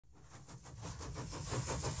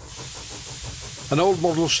An old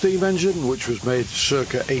model steam engine which was made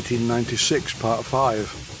circa 1896 Part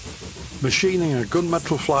 5. Machining a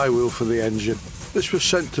gunmetal flywheel for the engine. This was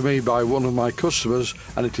sent to me by one of my customers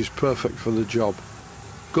and it is perfect for the job.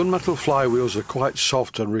 Gunmetal flywheels are quite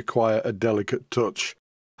soft and require a delicate touch.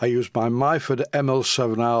 I used my Myford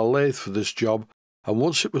ML7R lathe for this job, and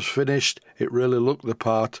once it was finished it really looked the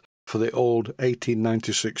part for the old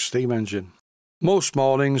 1896 steam engine. Most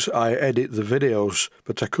mornings I edit the videos,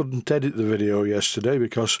 but I couldn't edit the video yesterday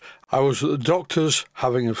because I was at the doctor's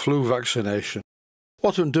having a flu vaccination.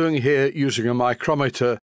 What I'm doing here using a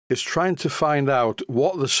micrometer is trying to find out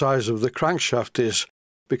what the size of the crankshaft is,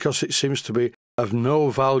 because it seems to be of no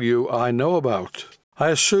value I know about. I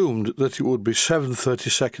assumed that it would be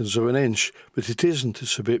 7/32 of an inch, but it isn't,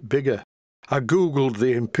 it's a bit bigger. I googled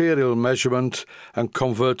the imperial measurement and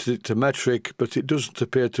converted it to metric, but it doesn't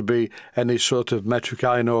appear to be any sort of metric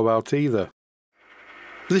I know about either.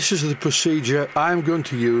 This is the procedure I'm going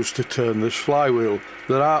to use to turn this flywheel.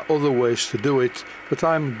 There are other ways to do it, but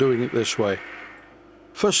I'm doing it this way.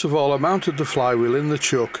 First of all, I mounted the flywheel in the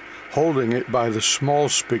chuck, holding it by the small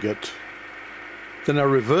spigot. Then I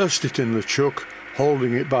reversed it in the chuck,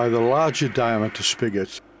 holding it by the larger diameter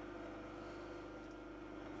spigot.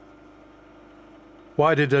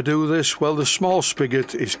 Why did I do this? Well, the small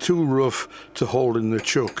spigot is too rough to hold in the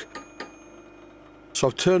chuck. So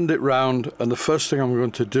I've turned it round, and the first thing I'm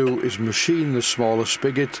going to do is machine the smaller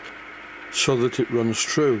spigot so that it runs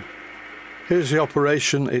true. Here's the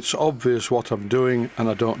operation. It's obvious what I'm doing and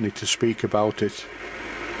I don't need to speak about it.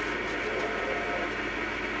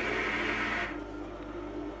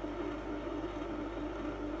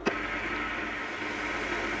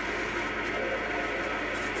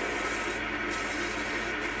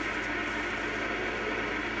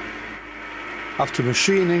 After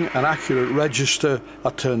machining an accurate register, I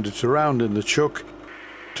turned it around in the chuck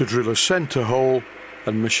to drill a centre hole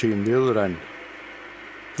and machine the other end.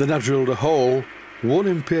 Then I drilled a hole 1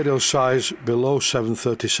 imperial size below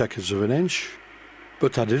 7/32 of an inch,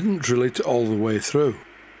 but I didn't drill it all the way through.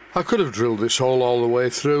 I could have drilled this hole all the way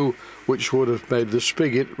through, which would have made the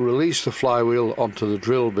spigot release the flywheel onto the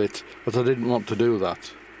drill bit, but I didn't want to do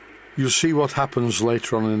that. You'll see what happens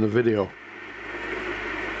later on in the video.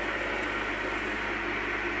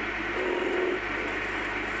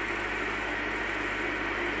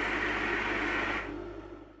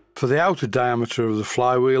 For the outer diameter of the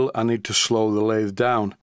flywheel, I need to slow the lathe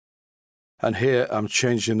down. And here I'm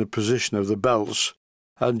changing the position of the belts.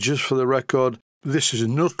 And just for the record, this is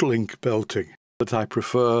nut link belting that I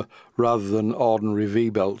prefer rather than ordinary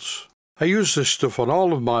V-belts. I use this stuff on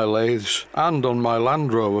all of my lathes and on my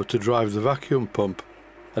Land Rover to drive the vacuum pump,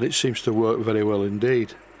 and it seems to work very well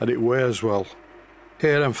indeed, and it wears well.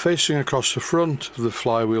 Here I'm facing across the front of the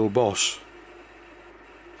flywheel boss.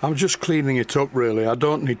 I'm just cleaning it up really, I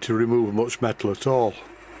don't need to remove much metal at all.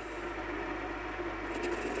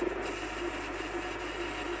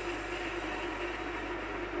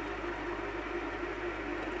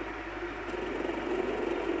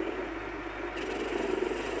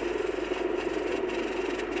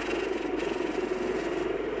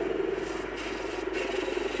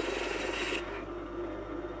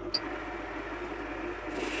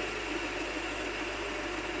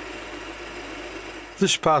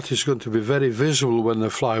 This part is going to be very visible when the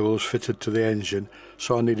flywheel is fitted to the engine,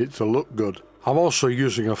 so I need it to look good. I'm also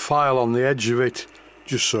using a file on the edge of it,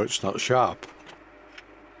 just so it's not sharp.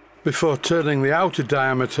 Before turning the outer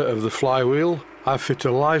diameter of the flywheel, I fit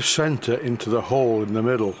a live centre into the hole in the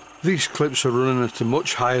middle. These clips are running at a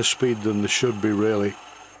much higher speed than they should be really,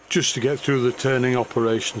 just to get through the turning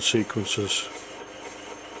operation sequences.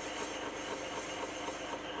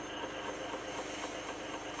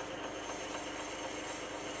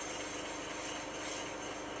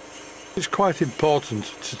 It's quite important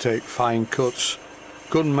to take fine cuts.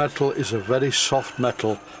 Gunmetal is a very soft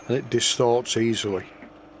metal and it distorts easily.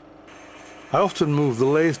 I often move the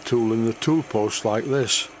lathe tool in the tool post like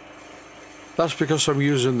this. That's because I'm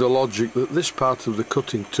using the logic that this part of the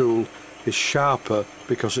cutting tool is sharper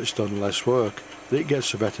because it's done less work, that it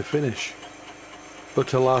gets a better finish.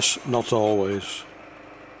 But alas, not always.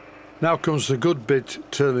 Now comes the good bit,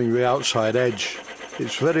 turning the outside edge.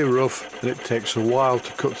 It's very rough and it takes a while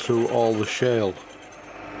to cut through all the shale.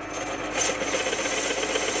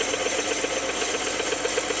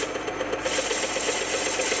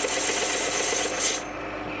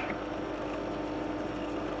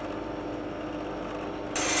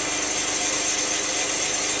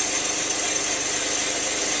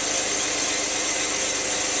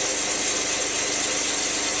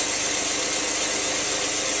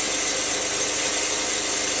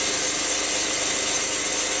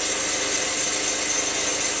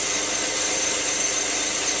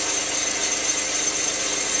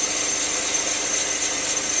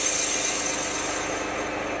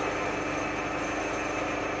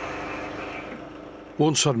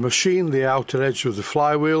 Once I'd machined the outer edge of the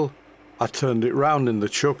flywheel, I turned it round in the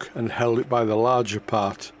chuck and held it by the larger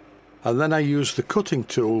part, and then I used the cutting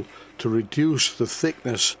tool to reduce the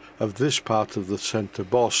thickness of this part of the centre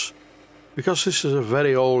boss. Because this is a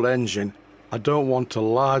very old engine, I don't want a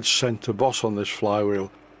large centre boss on this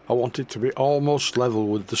flywheel. I want it to be almost level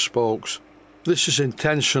with the spokes. This is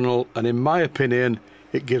intentional, and in my opinion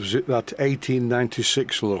it gives it that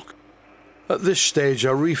 1896 look. At this stage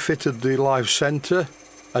I refitted the live centre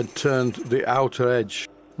and turned the outer edge.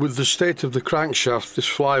 With the state of the crankshaft, this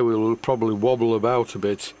flywheel will probably wobble about a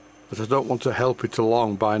bit, but I don't want to help it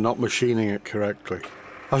along by not machining it correctly.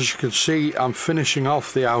 As you can see, I'm finishing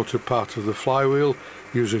off the outer part of the flywheel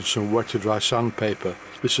using some wet to dry sandpaper.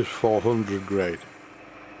 This is 400 grade.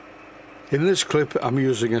 In this clip I'm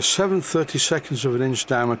using a 7/32 of an inch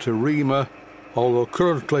diameter reamer, although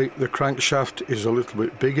currently the crankshaft is a little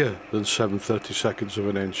bit bigger than 7/32 of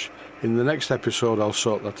an inch. In the next episode I'll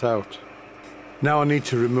sort that out. Now I need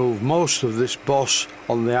to remove most of this boss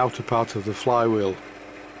on the outer part of the flywheel,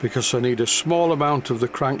 because I need a small amount of the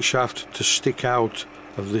crankshaft to stick out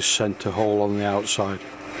of this centre hole on the outside.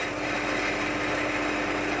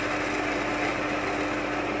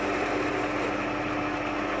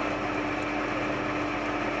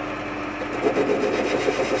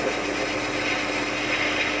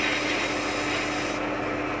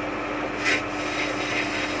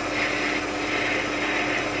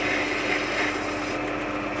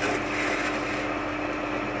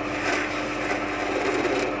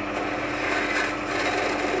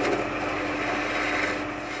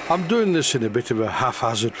 I'm doing this in a bit of a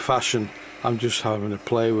haphazard fashion. I'm just having a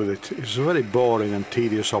play with it. It's a very boring and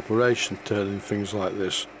tedious operation turning things like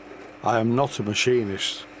this. I am not a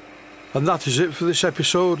machinist. And that is it for this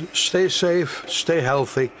episode. Stay safe, stay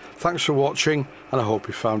healthy. Thanks for watching, and I hope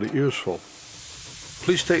you found it useful.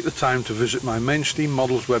 Please take the time to visit my Mainsteam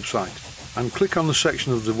Models website and click on the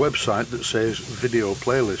section of the website that says Video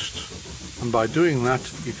Playlists. And by doing that,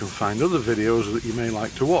 you can find other videos that you may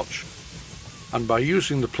like to watch. And by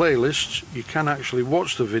using the playlists, you can actually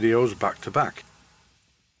watch the videos back to back.